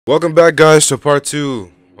Welcome back, guys, to part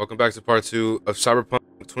 2. Welcome back to part 2 of CyberPunk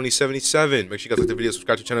 2077. Make sure you guys like the video,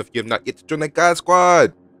 subscribe to the channel if you have not yet to join that God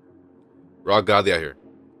Squad. We're all godly out here,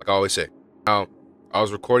 like I always say. Now, I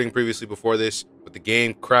was recording previously before this, but the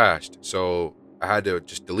game crashed, so I had to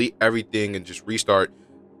just delete everything and just restart.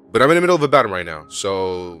 But I'm in the middle of a battle right now,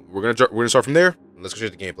 so we're gonna start from there. And let's go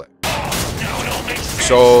straight to the gameplay.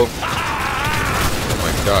 So, oh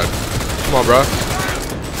my God, come on, bro.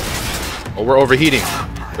 Oh, we're overheating.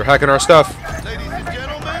 They're hacking our stuff. Ladies and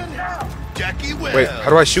gentlemen, Jackie Webb. Wait, how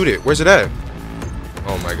do I shoot it? Where's it at?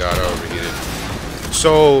 Oh my God, I overheated.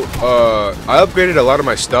 So, I upgraded a lot of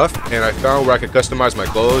my stuff, and I found where I can customize my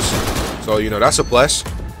clothes. So, you know, that's a plus.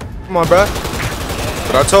 Come on, bruh.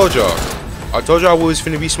 But I told y'all we was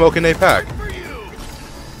finna be smoking a pack.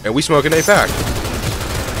 And we smoking a pack.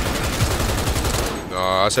 No,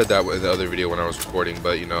 I said that in the other video when I was recording,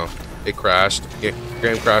 but, you know, it crashed. Game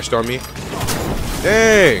crashed on me.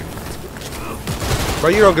 Dang! Bro,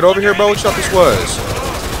 you don't get over here, bro. What you thought this was?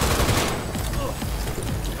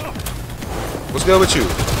 What's good with you?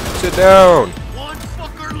 Sit down.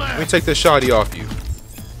 Let me take this shotty off you.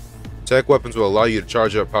 Tech weapons will allow you to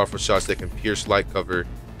charge up powerful shots that can pierce light cover.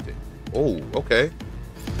 Oh, okay.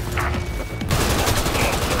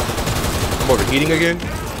 I'm overheating again?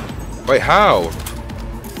 Wait, how?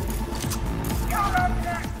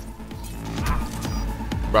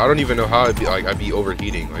 Bro, I don't even know how I'd be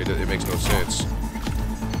overheating. Like, it makes no sense.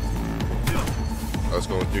 I was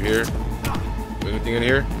going through here. Anything in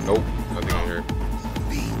here? Nope, nothing in here.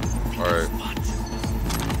 Alright.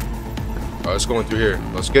 Let's go in through here.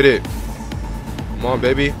 Let's get it. Come on,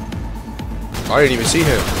 baby. I didn't even see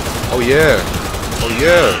him. Oh, yeah. Oh,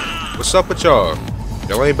 yeah. What's up with y'all?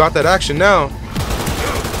 Y'all ain't about that action now.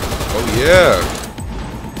 Oh, yeah.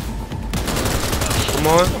 Come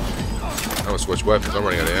on. I'm gonna switch weapons. I'm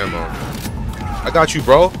running out of ammo. I got you,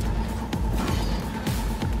 bro.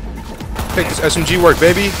 Take this SMG work,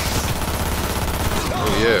 baby. Oh,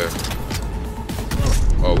 yeah.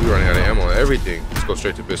 Oh, we running out of ammo on everything. Let's go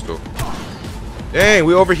straight to pistol. Dang,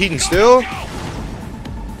 we overheating still?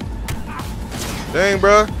 Dang,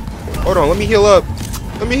 bro. Hold on, let me heal up.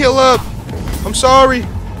 Let me heal up. I'm sorry.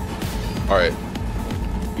 Alright.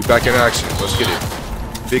 You back in action. Let's get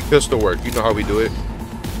it. Big pistol work. You know how we do it.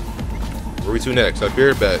 Where we to next? Up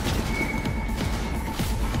here? Bet.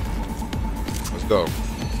 Let's go.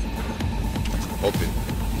 Open.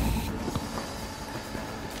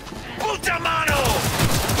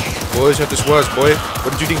 Boy, what this was, boy?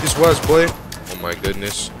 What did you think this was, boy? Oh my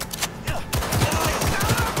goodness.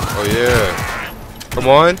 Oh yeah. Come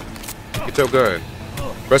on. Get your gun.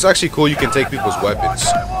 Bro, it's actually cool you can take people's weapons.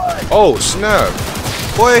 Oh, snap.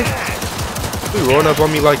 Boy. You rolling up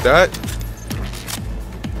on me like that?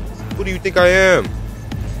 Who do you think I am?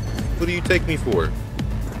 Who do you take me for?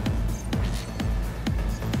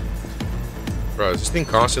 Bro, is this thing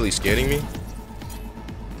constantly scanning me?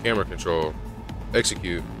 Camera control.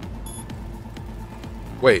 Execute.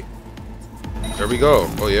 Wait. There we go.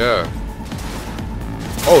 Oh, yeah.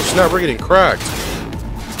 Oh, snap. We're getting cracked.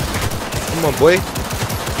 Come on, boy.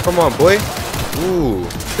 Come on, boy. Ooh.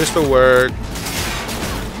 Pistol work.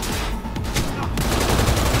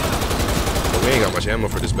 We ain't got much ammo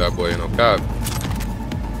for this bad boy, no cap.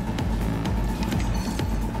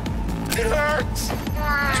 It hurts.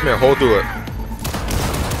 This man hold through it.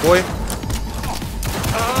 Boy.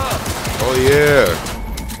 Oh yeah.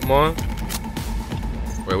 Come on.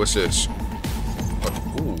 Wait, what's this?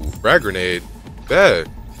 Ooh, frag grenade. Bad.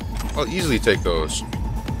 I'll easily take those.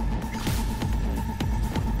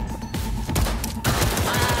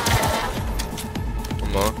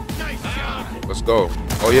 Come on. Let's go.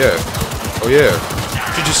 Oh yeah. Oh yeah,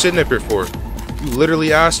 what you just sitting up here for? You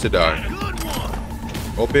literally asked to die.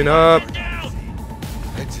 Open up.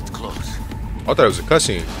 Exit's close. I thought it was a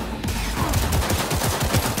cutscene.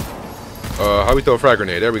 How we throw a frag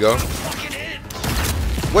grenade? There we go.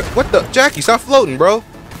 What the? Jackie, stop floating, bro.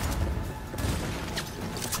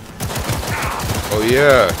 Oh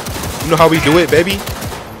yeah. You know how we do it, baby?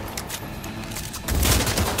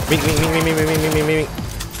 Mink, mink, mink, mink, mink, mink, mink, mink.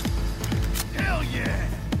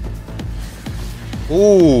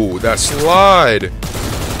 Ooh, that slide.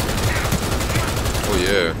 Oh,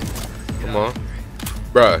 yeah. Come on.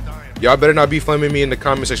 Bruh, y'all better not be flaming me in the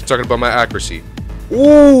comment section talking about my accuracy.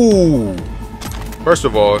 Ooh. First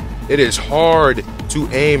of all, it is hard to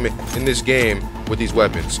aim in this game with these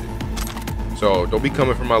weapons. So, don't be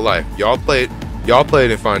coming for my life. Y'all play it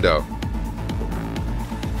and find out.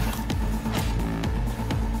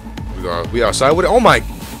 We outside with it. Oh my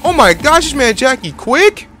gosh, this man Jackie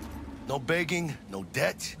quick. No begging, no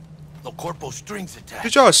debt. No corpo strings attached.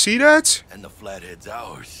 Did y'all see that? And the flathead's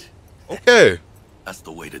ours. Okay. That's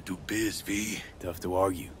the way to do biz, V. Tough to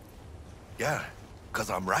argue. Yeah, cause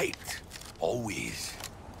I'm right. Always.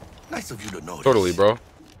 Nice of you to notice. Totally, bro.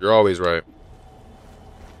 You're always right.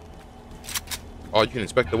 Oh, you can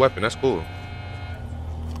inspect the weapon. That's cool.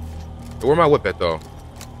 Hey, where my whip at, though?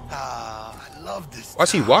 Ah, I love this. Why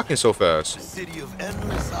is he town. walking so A fast? city of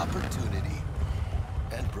endless opportunity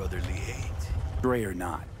and brotherly hate. Stray or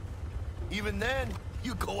not. Even then,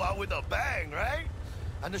 you go out with a bang, right?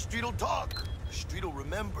 And the street will talk. The street will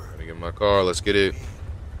remember. Let me get my car. Let's get it.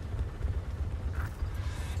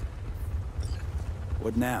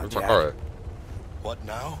 What now, Where's my Jack? car at? What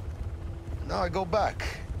now? Now I go back.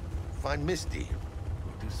 Find Misty.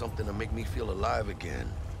 Do something to make me feel alive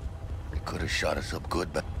again. They could have shot us up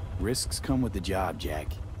good, but Risks come with the job,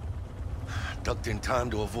 Jack. ducked in time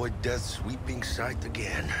to avoid death's sweeping sight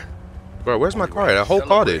again. Bro, where's my car at? I whole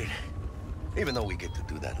caught it. Even though we get to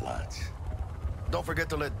do that lots. Don't forget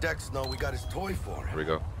to let Dex know we got his toy for Here him. we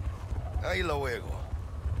go. Ahí luego.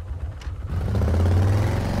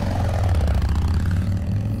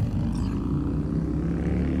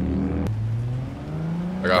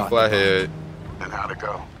 I got a flathead. And how'd it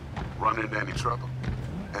go? Run into any trouble?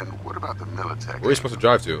 And what about the military? Where are you supposed to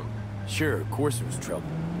drive to? Sure, of course there was trouble.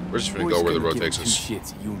 We're just gonna Boys go where the couldn't road give takes two us.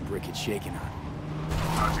 shits that you and Brick had shaken on.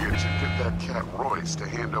 How'd you get that cat Royce to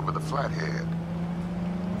hand over the flathead?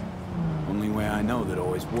 Only way I know that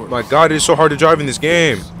always works. My God, it is so hard to drive in this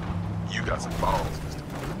game. You got some balls, Mr.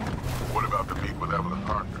 What about the meet with Evelyn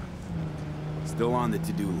Parker? Still on the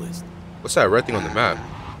to-do list. What's that red thing on the map?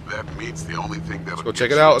 That meet's the only thing that'll Let's go get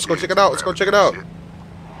check it you out. Let's go kids check it out. Let's go to check it grab out. that shit.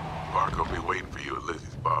 Parker will be waiting for you at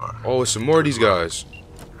Lizzie's bar. Oh, it's some more of these guys.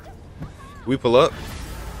 We pull up.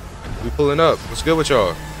 We pulling up. What's good with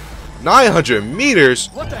y'all? 900 meters?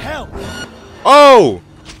 What the hell? Oh!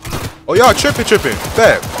 Oh, y'all tripping.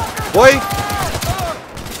 Fat. Boy.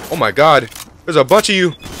 Oh my God. There's a bunch of you.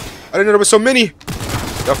 I didn't know there was so many.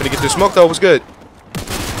 Y'all finna get this smoke though. What's good?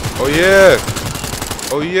 Oh yeah.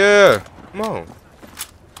 Oh yeah. Come on.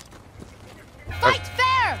 Fight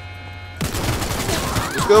fair!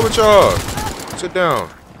 What's good with y'all? Sit down.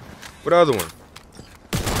 What other one?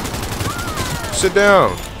 Sit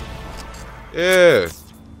down. Yeah.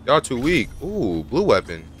 Y'all too weak. Ooh, blue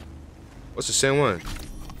weapon. What's the same one?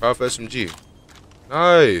 Powerful SMG.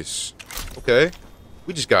 Nice. Okay.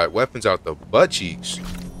 We just got weapons out the butt cheeks.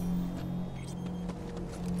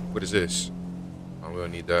 What is this? Oh, we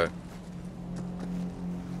don't need that.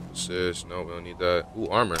 What's this? No, we don't need that. Ooh,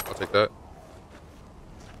 armor. I'll take that.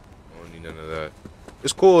 I don't need none of that.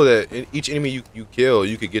 It's cool that in each enemy you kill,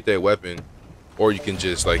 you could get that weapon. Or you can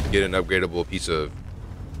just, like, get an upgradable piece of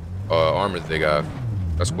armor that they got.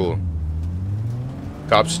 That's cool.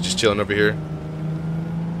 Cops just chilling over here.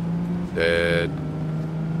 Dead.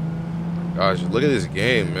 Gosh, look at this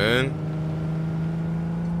game, man.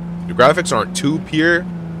 The graphics aren't too pure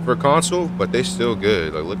for a console, but they still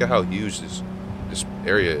good. Like, look at how huge this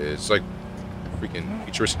area is. It's like freaking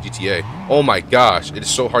futuristic GTA. Oh my gosh, it is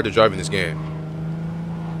so hard to drive in this game.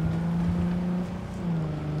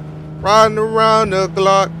 Riding around the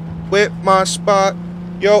clock with my spot.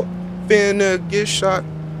 Yo, finna get shot.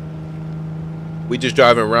 We just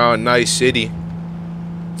driving around nice city.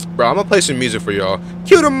 Bro, I'm gonna play some music for y'all.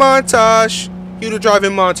 Cue the montage. Cue the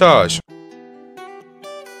driving montage.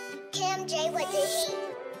 Cam J, what did he?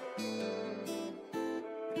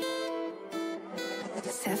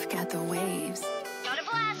 Seth got the waves. Go to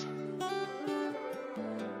blast.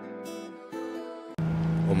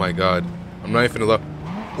 Oh my God, I'm not even finna love.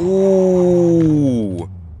 Ooh,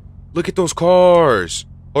 look at those cars.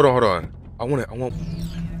 Hold on. I want.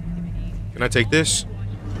 Can I take this?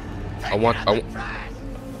 I want.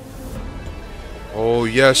 Oh,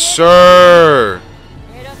 yes, sir.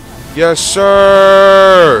 Yes,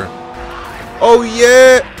 sir. Oh,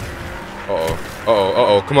 yeah.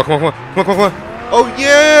 Uh-oh. Come on. Oh,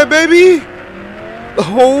 yeah, baby.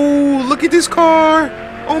 Oh, look at this car.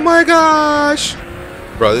 Oh, my gosh.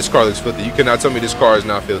 Bro, this car looks filthy. You cannot tell me this car is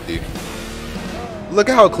not filthy. Look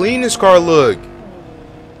at how clean this car look.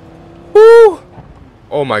 Woo.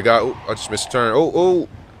 Oh, my God. Ooh, I just missed a turn. Oh.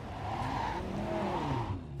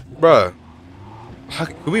 Bruh.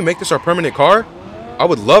 Can we make this our permanent car? I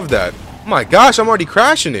would love that. Oh my gosh, I'm already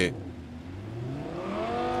crashing it.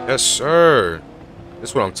 Yes, sir.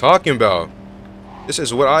 This is what I'm talking about. This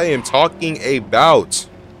is what I am talking about.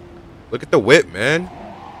 Look at the whip, man.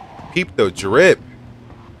 Peep the drip.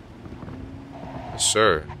 Yes,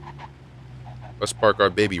 sir. Let's park our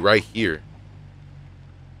baby right here.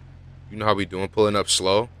 You know how we doing, pulling up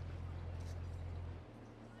slow. All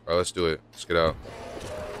right, let's do it. Let's get out.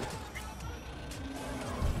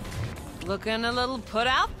 Looking a little put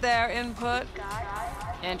out there, input.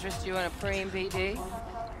 Interest you in a preem PD?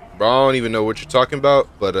 Bro, I don't even know what you're talking about,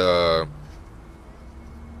 but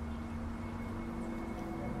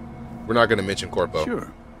we're not gonna mention Corpo. Sure,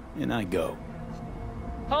 and I go.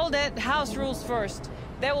 Hold it. House rules first.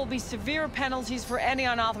 There will be severe penalties for any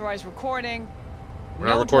unauthorized recording. We're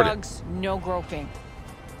no not recording. drugs, no groping.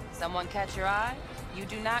 Someone catch your eye? You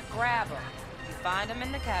do not grab them. You find them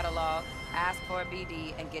in the catalog, ask for a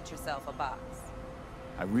BD, and get yourself a box.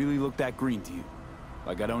 I really look that green to you.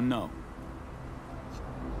 Like I don't know.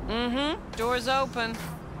 Mm-hmm. Door's open.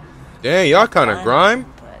 Dang, y'all kind of grime.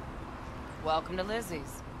 But welcome to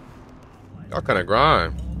Lizzie's. Y'all kind of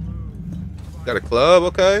grime. Got a club,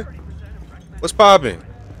 okay? What's poppin'?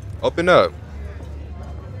 Open up.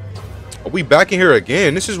 Are we back in here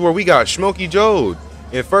again? This is where we got Smokey Joe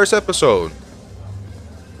in first episode.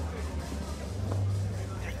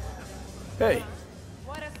 Hey,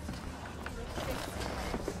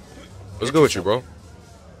 What's good with you, bro?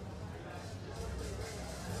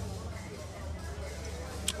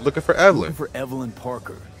 Looking for Evelyn. looking for Evelyn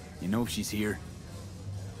Parker. You know if she's here?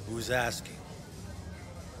 Who's asking?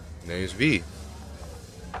 Name's V.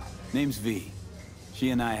 Name's V. She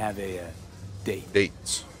and I have a date.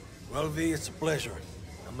 Dates. Well, V, it's a pleasure.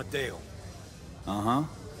 I'm Mateo. Uh-huh.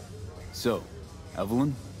 So,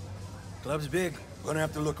 Evelyn? Club's big. Gonna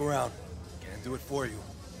have to look around. Can't do it for you.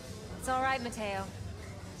 It's all right, Mateo. I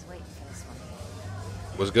was waiting for this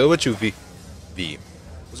one. What's good with you, V? V.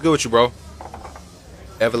 What's good with you, bro?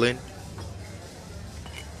 Evelyn.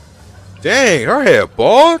 Dang, her head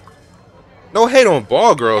bald? No hate on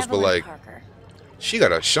bald girls, but Evelyn like, Parker. she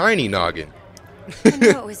got a shiny noggin. I knew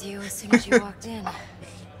it was you as soon as you walked in.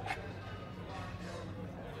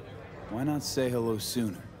 Why not say hello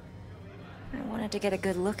sooner? I wanted to get a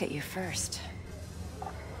good look at you first.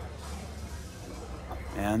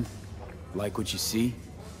 And? Like what you see?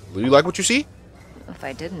 Do you like what you see? If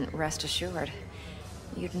I didn't, rest assured,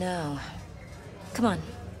 you'd know. Come on.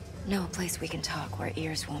 Know a place we can talk where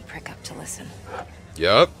ears won't prick up to listen.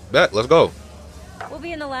 Yup, bet. Let's go. We'll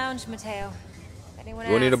be in the lounge, Mateo. If anyone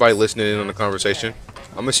We don't need asks, nobody listening in on the conversation.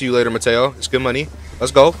 I'm gonna see you later, Mateo. It's good money.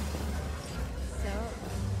 Let's go. So,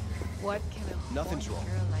 what can a Nothing's horny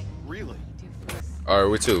wrong. girl like Really? do for us? All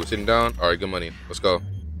right, we two. We're sitting down. All right, good money. Let's go.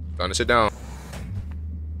 Time to sit down.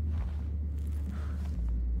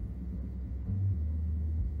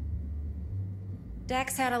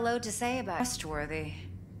 Dex had a load to say about trustworthy.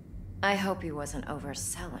 I hope he wasn't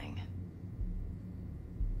overselling.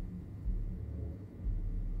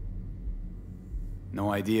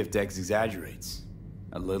 No idea if Dex exaggerates.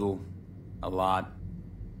 A little, a lot.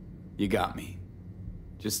 You got me.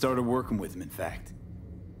 Just started working with him, in fact.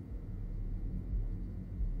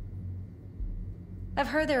 I've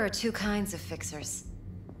heard there are two kinds of fixers.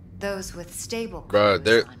 Those with stable Bruh,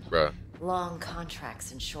 quarters on bruh. long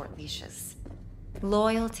contracts and short leashes.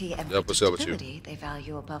 Loyalty and Yep, what's up with you? predictability they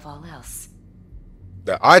value above all else.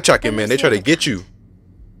 The eye tracking, Then man. They there's try the to other get you.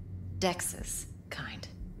 kind. Dex's kind.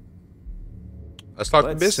 Let's talk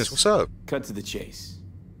Let's business. What's up? Cut to the chase.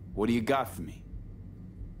 What do you got for me?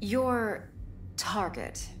 Your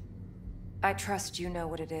target. I trust you know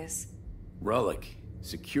what it is. Relic.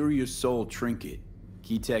 Secure your soul trinket.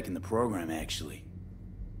 Key tech in the program, actually.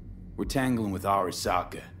 We're tangling with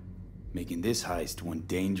Arasaka. Making this heist one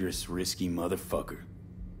dangerous, risky motherfucker.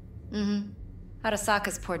 Mm-hmm.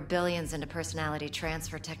 Arasaka's poured billions into personality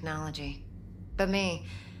transfer technology. But me,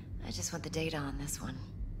 I just want the data on this one.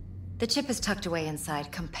 The chip is tucked away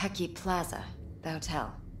inside Compeki Plaza, the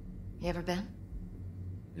hotel. You ever been?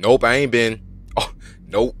 Nope, I ain't been. Oh,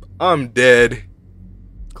 nope. I'm dead.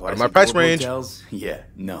 Out of my Classic price old range. hotels? Yeah,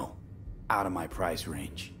 no. Out of my price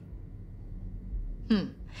range. Oh,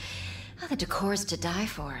 the decor's to die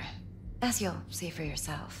for. As you'll see for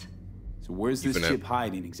yourself. So where's You this finna- chip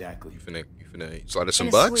hiding exactly? You finna slide us In some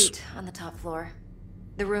a bucks? suite on the top floor.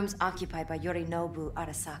 The room's occupied by Yorinobu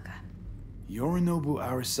Arasaka. Yorinobu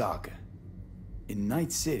Arasaka. In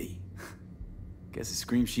Night City. Guess the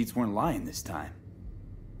scream sheets weren't lying this time.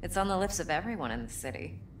 It's on the lips of everyone in the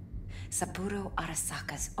city. Saburo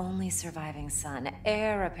Arasaka's only surviving son,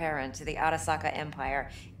 heir apparent to the Arasaka Empire,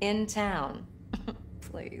 in town.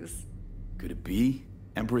 Please. Could it be?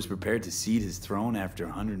 Emperor's prepared to cede his throne after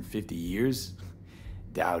 150 years?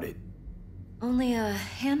 Doubt it. Only a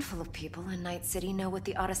handful of people in Night City know what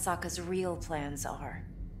the Arasaka's real plans are.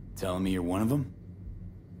 Telling me you're one of them?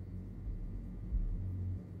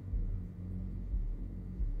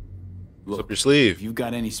 What's Look, up your sleeve? if you've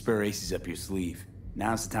got any spare aces up your sleeve,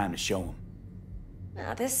 now's the time to show them.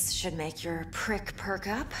 Now this should make your prick perk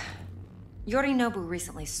up. Yorinobu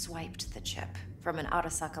recently swiped the chip. from an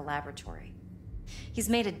Arasaka laboratory. He's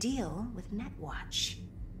made a deal with Netwatch.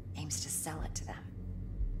 Aims to sell it to them.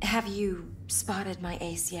 Have you spotted my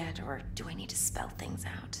ace yet, or do I need to spell things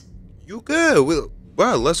out? You good?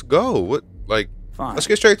 Well, let's go. What, like, Fine. let's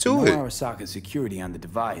get straight to No it. Arasaka security on the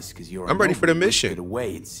device because you're. I'm ready for the mission. It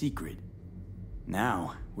away in secret.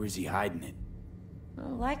 Now, where's he hiding it?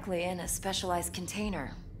 Well, likely in a specialized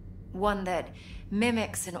container. One that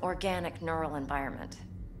mimics an organic neural environment.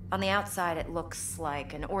 On the outside, it looks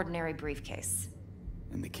like an ordinary briefcase.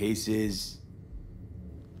 And the case is.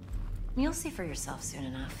 You'll see for yourself soon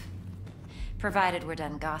enough. Provided we're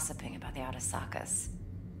done gossiping about the Arasakas.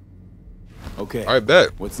 Okay. I bet.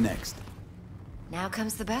 What's next? Now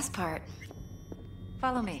comes the best part.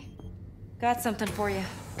 Follow me. Got something for you.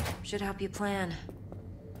 Should help you plan.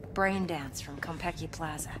 Brain dance from Konpeki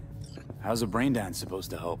Plaza. How's a brain dance supposed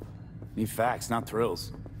to help? Need facts, not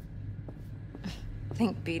thrills.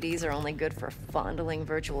 Think BDs are only good for fondling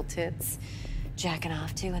virtual tits? Jacking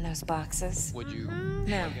off to in those boxes? Would you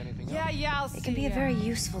No. like anything else? Yeah, I'll see. It can be a very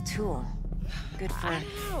useful tool. Good for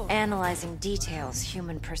analyzing details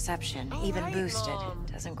human perception, even right, boosted, Mom.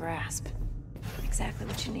 doesn't grasp. Exactly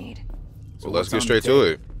what you need. Well, let's what's get on straight the to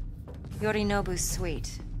it. Yorinobu's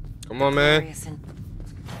suite. Come on, man. Glorious and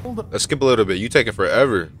Let's skip a little bit. You taking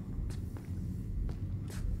forever.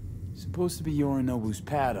 Supposed to be Yorinobu's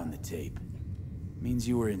pad on the tape. Means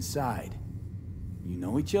you were inside. You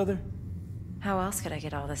know each other? how else could I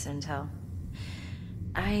get all this intel?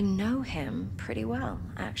 I know him pretty well,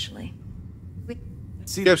 actually.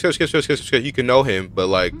 See, Skip. You can know him, but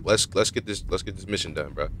like, let's get this mission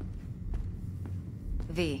done, bro.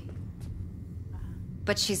 V.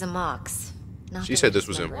 But she's a Mox. Not She that said I this just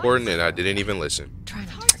was know her. important, and I didn't even listen. Try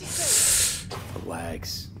not to forget.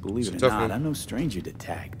 relax. Believe It's it a or tough not, one. I'm no stranger to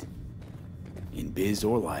tact. In biz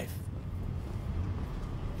or life.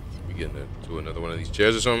 We getting into another one of these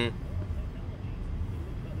chairs or something?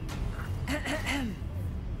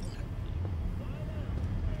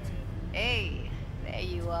 Hey, there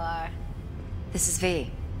you are. This is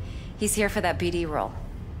V. He's here for that BD role.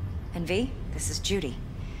 And V, this is Judy.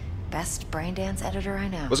 Best brain dance editor I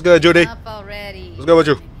know. What's good, Judy? Up already. What's good with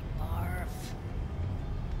you? Barf.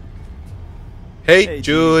 Hey, Hey,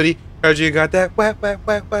 Judy. Heard you got that wet.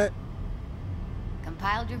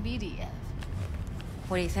 Compiled your BDF.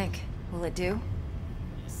 What do you think? Will it do?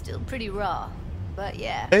 Still pretty raw, but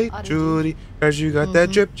yeah. Hey, ought to Judy. Heard you got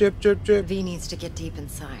that drip. V needs to get deep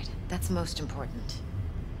inside. That's most important. do.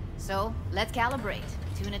 So let's calibrate.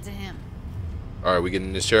 Tune it to him. All right, we getting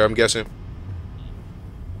in this chair, I'm guessing.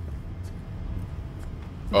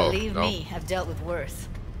 Oh, Believe no. me, I've dealt with worse.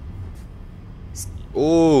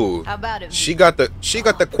 Ooh. How about it? She V? got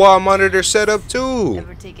the quad monitor set up too.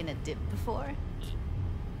 Ever taken a dip before?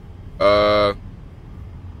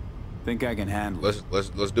 Think I can handle it.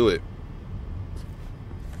 Let's do it.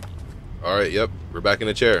 All right, yep. We're back in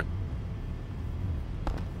the chair.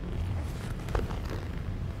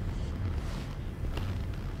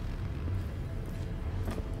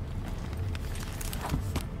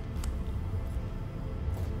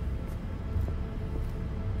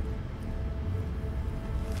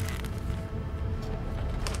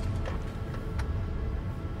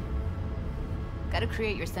 Gotta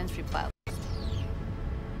create your sensory file. All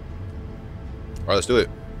right, let's do it.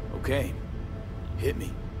 Okay. Hit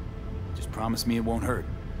me. Just promise me it won't hurt.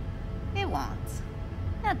 It won't.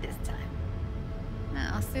 Not this time.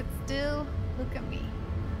 Now sit still. Look at me.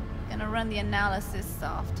 Gonna run the analysis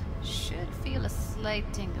soft. Should feel a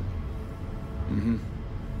slight tingle. Mm-hmm.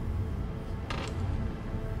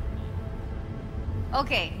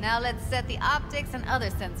 Okay, now let's set the optics and other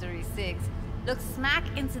sensory sigs. Look smack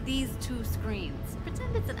into these two screens.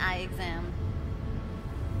 Pretend it's an eye exam.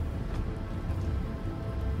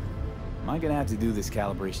 Am I gonna have to do this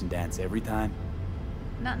calibration dance every time?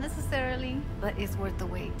 Not necessarily, but it's worth the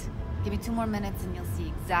wait. Give me 2 more minutes and you'll see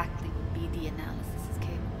exactly what BD analysis is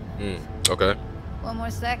capable of. Okay. One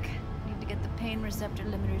more sec. Need to get the pain receptor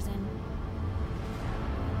limiters in.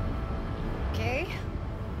 Okay.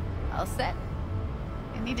 All set.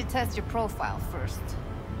 I need to test your profile first.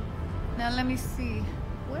 Now let me see.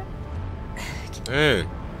 What? Man.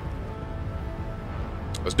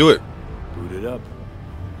 Let's do it. Boot it up.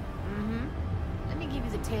 Let me give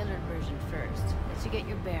you the tailored version first. Let you get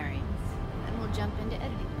your bearings. Then we'll jump into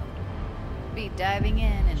editing mode. Be diving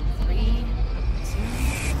in 3, 2,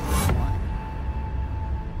 1.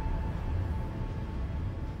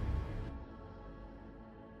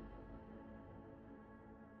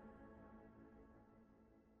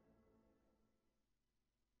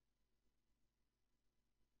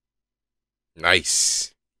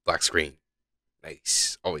 Nice. Black screen.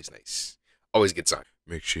 Nice. Always nice. Always good sign.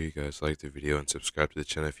 Make sure you guys like the video and subscribe to the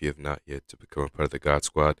channel if you have not yet to become a part of the God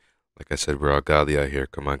Squad. Like I said, we're all godly out here.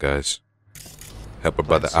 Come on, guys. Help a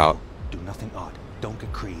brother out. Do nothing odd. Don't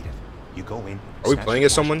get creative. You go in. Are we playing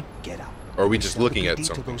as someone? Get out. Or are we just looking at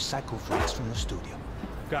something? something? Those psycho freaks from the studio.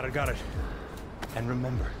 Got it. And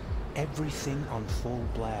remember, everything on full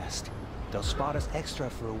blast. They'll spot us extra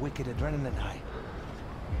for a wicked adrenaline high.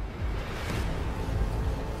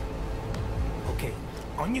 Okay,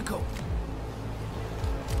 on you go.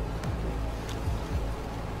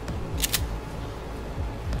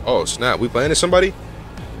 Oh snap! We playing as somebody?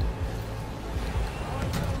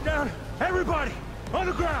 Down, everybody, on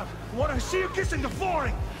the ground. What I see you kissing the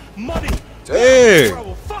flooring. Money. Dang. I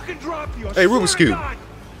will fucking drop you. Hey, Rubik's Cube.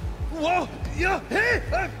 Whoa, yeah, hey,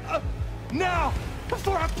 now,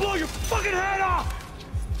 before I blow your fucking head off.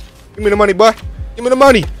 Give me the money, boy. Give me the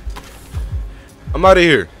money. I'm out of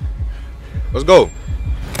here. Let's go.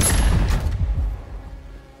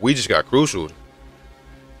 We just got crucialed.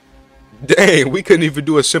 Dang, we couldn't even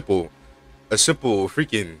do a simple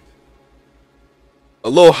freaking, a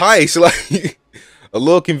little heist, like a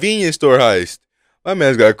little convenience store heist. My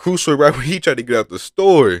man's got crucial right when he tried to get out the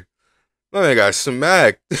store. My man got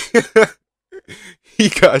smacked. He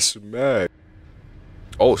got smacked.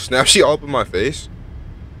 Oh snap! She all up in my face.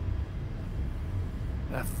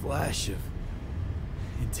 That flash of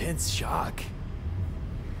intense shock.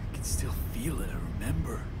 I can still feel it, I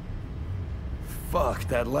remember. Fuck,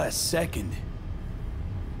 that last second.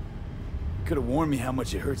 Could have warned me how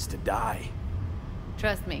much it hurts to die.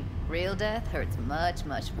 Trust me, real death hurts much,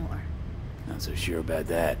 much more. Not so sure about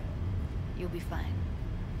that. You'll be fine.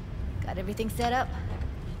 Got everything set up?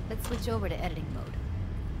 Let's switch over to editing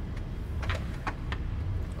mode.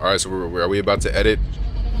 Alright, so are we about to edit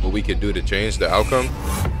what we can do to change the outcome?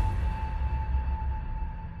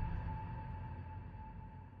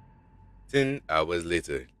 10 hours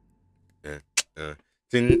later.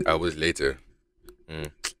 10 hours later.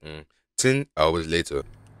 10 hours later.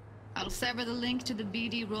 I'll sever the link to the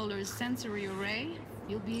BD Roller's sensory array.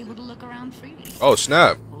 You'll be able to look around freely. Oh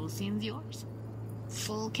snap. Whole scene's yours.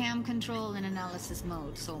 Full cam control in analysis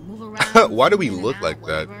mode, so move around. Why do we look like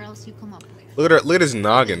that? Else you come up with. Look at his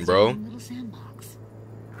noggin, bro. Little sandbox.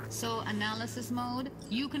 So analysis mode,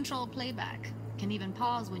 you control playback. Can even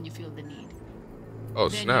pause when you feel the need. Oh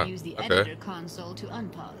Then snap. you use the Okay. editor console to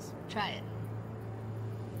unpause. Try it.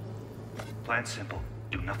 Plan simple.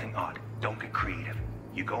 Do nothing odd. Don't get creative.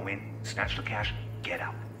 You go in, snatch the cash, get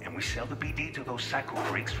out. And we sell the BD to those psycho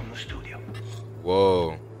freaks from the studio.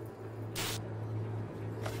 Whoa.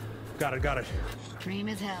 Got it. Dream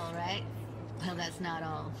as hell, right? Well, that's not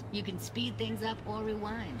all. You can speed things up or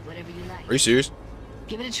rewind, whatever you like. Are you serious?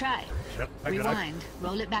 Give it a try. Rewind.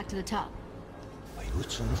 Roll it back to the top.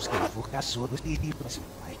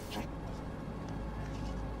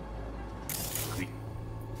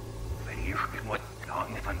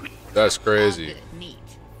 That's All crazy. good. Neat.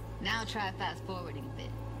 Now try fast forwarding a bit.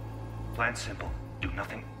 Plan simple. Do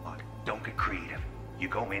nothing odd. Don't get creative. You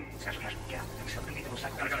go in, snatch the cash, get out. And we sell the BD to those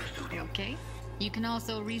psycho freaks from the studio. Okay. You can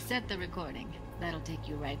also reset the recording. That'll take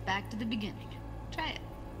you right back to the beginning. Try it.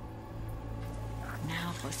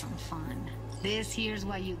 Now for some fun. This here's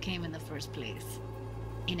why you came in the first place.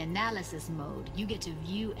 In analysis mode, you get to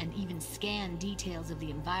view and even scan details of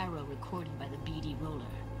the enviro recorded by the BD roller.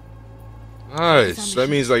 Nice. That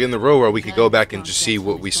means like in the row where we could go back and just see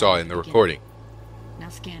what we saw in the recording. Now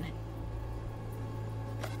scan it.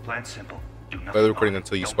 Plan simple. Do nothing Play the recording odd.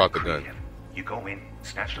 until you Don't spot get the gun. creative. You go in,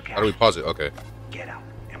 snatch the cash. How do we pause it? Okay. Get out.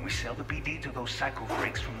 And we sell the BD to those psycho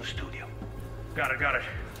freaks from the studio. Got it.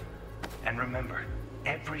 And remember,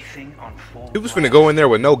 everything on full He was blast. finna go in there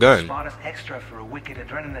with no gun. Spot us extra for a wicked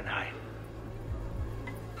adrenaline high.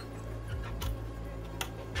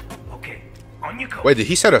 Okay, on you go. Wait, did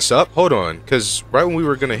he set us up? Hold on. Because right when we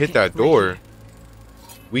were going to hit that door,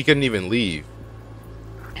 we couldn't even leave.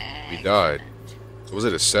 We died. So was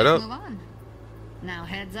it a setup? Move on. Now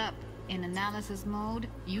heads up. In analysis mode,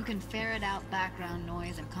 you can ferret out background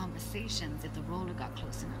noise and conversations if the roller got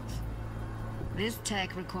close enough. This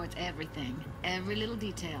tech records everything, every little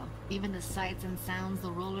detail, even the sights and sounds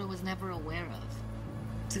the roller was never aware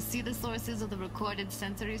of. To see the sources of the recorded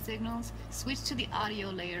sensory signals, switch to the audio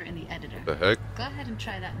layer in the editor. The heck? Go ahead and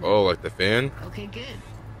try that now. Oh, like the fan? Okay, good.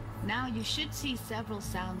 Now you should see several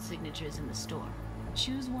sound signatures in the store.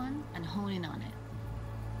 Choose one and hone in on it.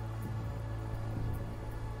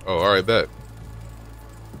 Oh, alright, bet.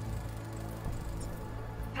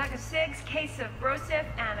 Pack of cigs, case of Brosif,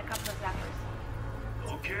 and a couple of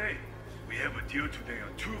zappers. Okay, we have a deal today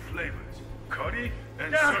on 2 flavors, curry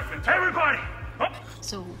and Down, surf and turf. everybody!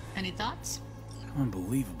 So, any thoughts?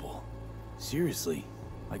 Unbelievable. Seriously,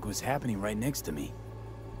 like what's happening right next to me.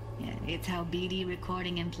 Yeah, it's how BD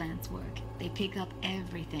recording implants work. They pick up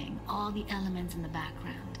everything, all the elements in the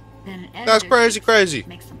background. Then an That's crazy.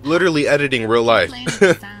 Literally editing real life. Play with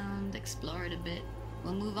the sound, explore it a bit.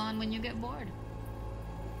 We'll move on when you get bored.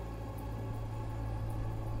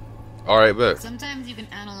 Alright, bet. Sometimes you can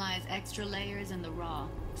analyze extra layers in the raw.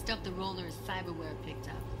 Stuff the roller's cyberware picked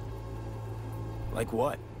up. Like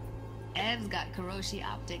what? Ev's got Kiroshi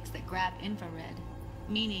optics that grab infrared,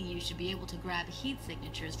 meaning you should be able to grab heat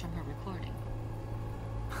signatures from her recording.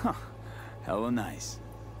 Huh. Hella nice.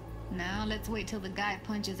 Now let's wait till the guy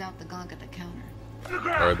punches out the gonk at the counter.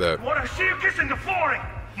 Alright, bet. Wanna see you kissing the flooring?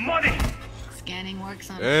 Money! Scanning works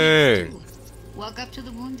on Dang. kids too. Walk up to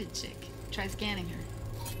the wounded chick. Try scanning her.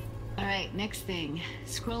 Alright, next thing.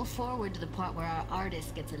 Scroll forward to the part where our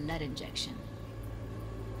artist gets a lead injection.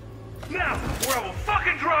 Now, or I will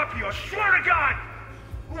fucking drop you, I swear to God!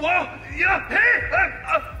 Whoa, yeah, hey,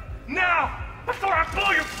 now, before I blow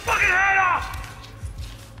your fucking head off!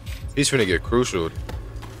 He's finna get crucialed.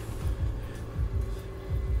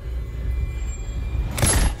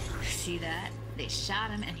 See that? They shot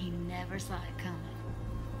him and he never saw it coming.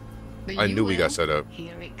 But I you knew we got will. set up.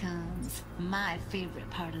 Here it comes. My favorite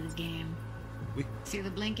part of the game. See the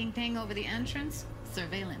blinking thing over the entrance?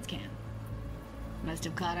 Surveillance cam. Must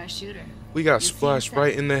have caught our shooter. We got splashed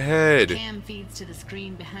right in the head. Cam feeds to the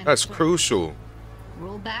screen behind That's the clerk. crucial.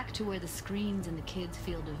 Roll back to where the screen's in the kid's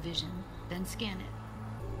field of vision, then scan it.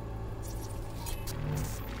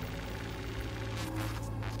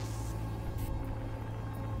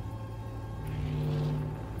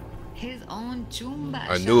 His own chumba.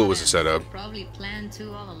 I knew it was a shot him. setup. Probably planned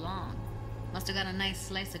to all along. Must have got a nice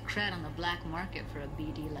slice of cred on the black market for a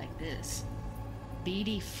BD like this.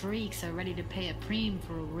 BD freaks are ready to pay a preem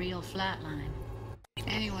for a real flatline.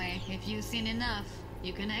 Anyway, if you've seen enough,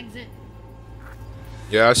 you can exit.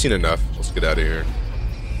 Yeah, I've seen enough. Let's get out of here.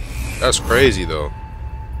 That's crazy, though.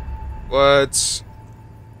 What?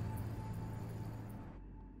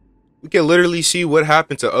 We can literally see what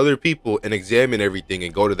happened to other people and examine everything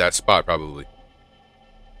and go to that spot, probably.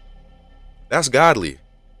 That's godly.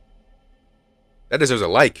 That deserves a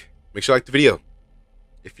like. Make sure you like the video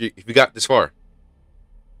if you got this far.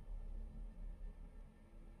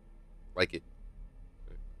 Like it.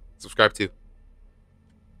 Subscribe too.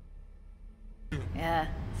 Yeah,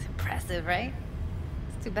 it's impressive, right?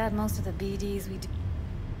 It's too bad most of the BDs we do.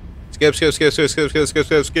 Skip.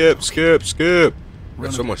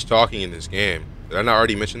 There's so much talking in this game. Did I not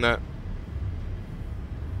already mention that?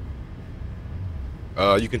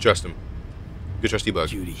 You can trust him. You can trust T-Bug.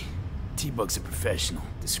 Judy. T-Bug's a professional,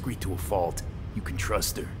 discreet to a fault. You can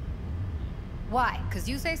trust her. Why? 'Cause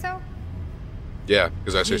you say so? Yeah,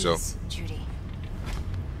 because I say so. Please, Judy.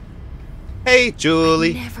 Hey,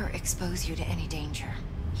 Julie. I never expose you to any danger.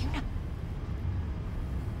 You know.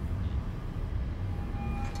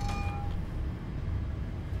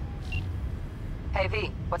 Hey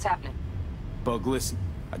V, what's happening? Bug, listen.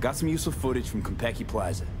 I got some useful footage from Konpeki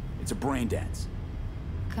Plaza. It's a brain dance.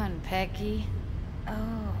 Konpeki?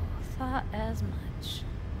 Oh, thought as much.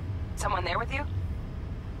 Someone there with you?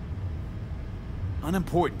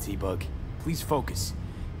 Unimportant, T-Bug. Please focus.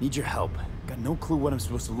 Need your help. Got no clue what I'm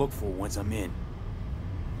supposed to look for once I'm in.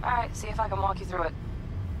 Alright, see if I can walk you through it.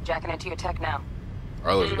 Jacking into your tech now.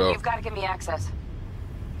 Alright, let's go. You've got to give me access.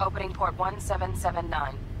 Opening port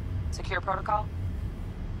 1779. Secure protocol?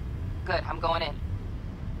 Good, I'm going in.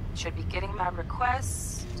 Should be getting my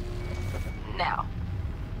request now.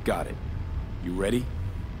 Got it. You ready?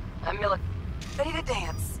 I'm ready to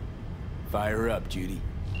dance. Fire up, Judy.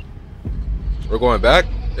 We're going back?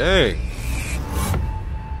 Dang.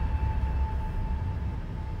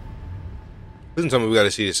 Please don't tell me we gotta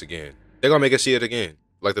see this again. They're gonna make us see it again.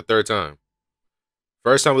 Like the third time.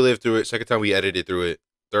 First time we lived through it. Second time we edited through it.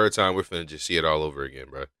 Third time we're finna just see it all over again,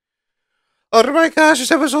 bro. Oh my gosh, this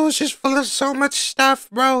episode is just full of so much stuff,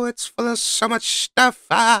 bro. It's full of so much stuff.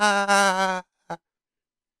 Ah.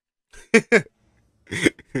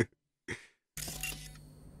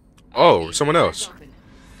 Oh, someone else.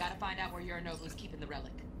 Gotta find out where Yorinobu's keeping the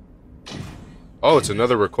relic. Oh, it's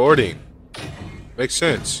another recording. Makes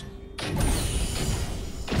sense.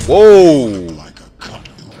 Whoa!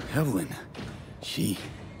 Evelyn.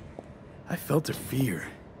 I felt her fear.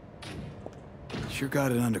 Sure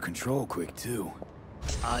got it under control quick, too.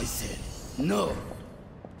 I said, no.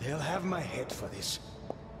 They'll have my head for this.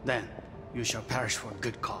 Then, you shall perish for a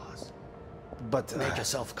good cause. But make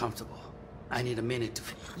yourself comfortable. I need a minute to...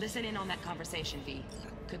 Listen in on that conversation, V.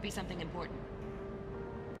 Could be something important.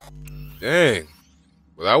 Dang.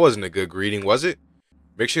 Well, that wasn't a good greeting, was it?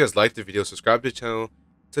 Make sure you guys like the video, subscribe to the channel,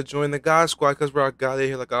 to join the God Squad because we're all godly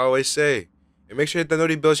here, like I always say. And make sure you hit that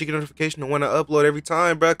notification bell so you get a notification when I upload every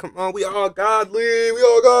time, bro. Come on, we all godly. We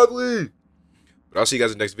all godly. But I'll see you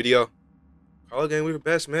guys in the next video. Call again, we the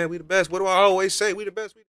best, man. We the best. What do I always say? We the best.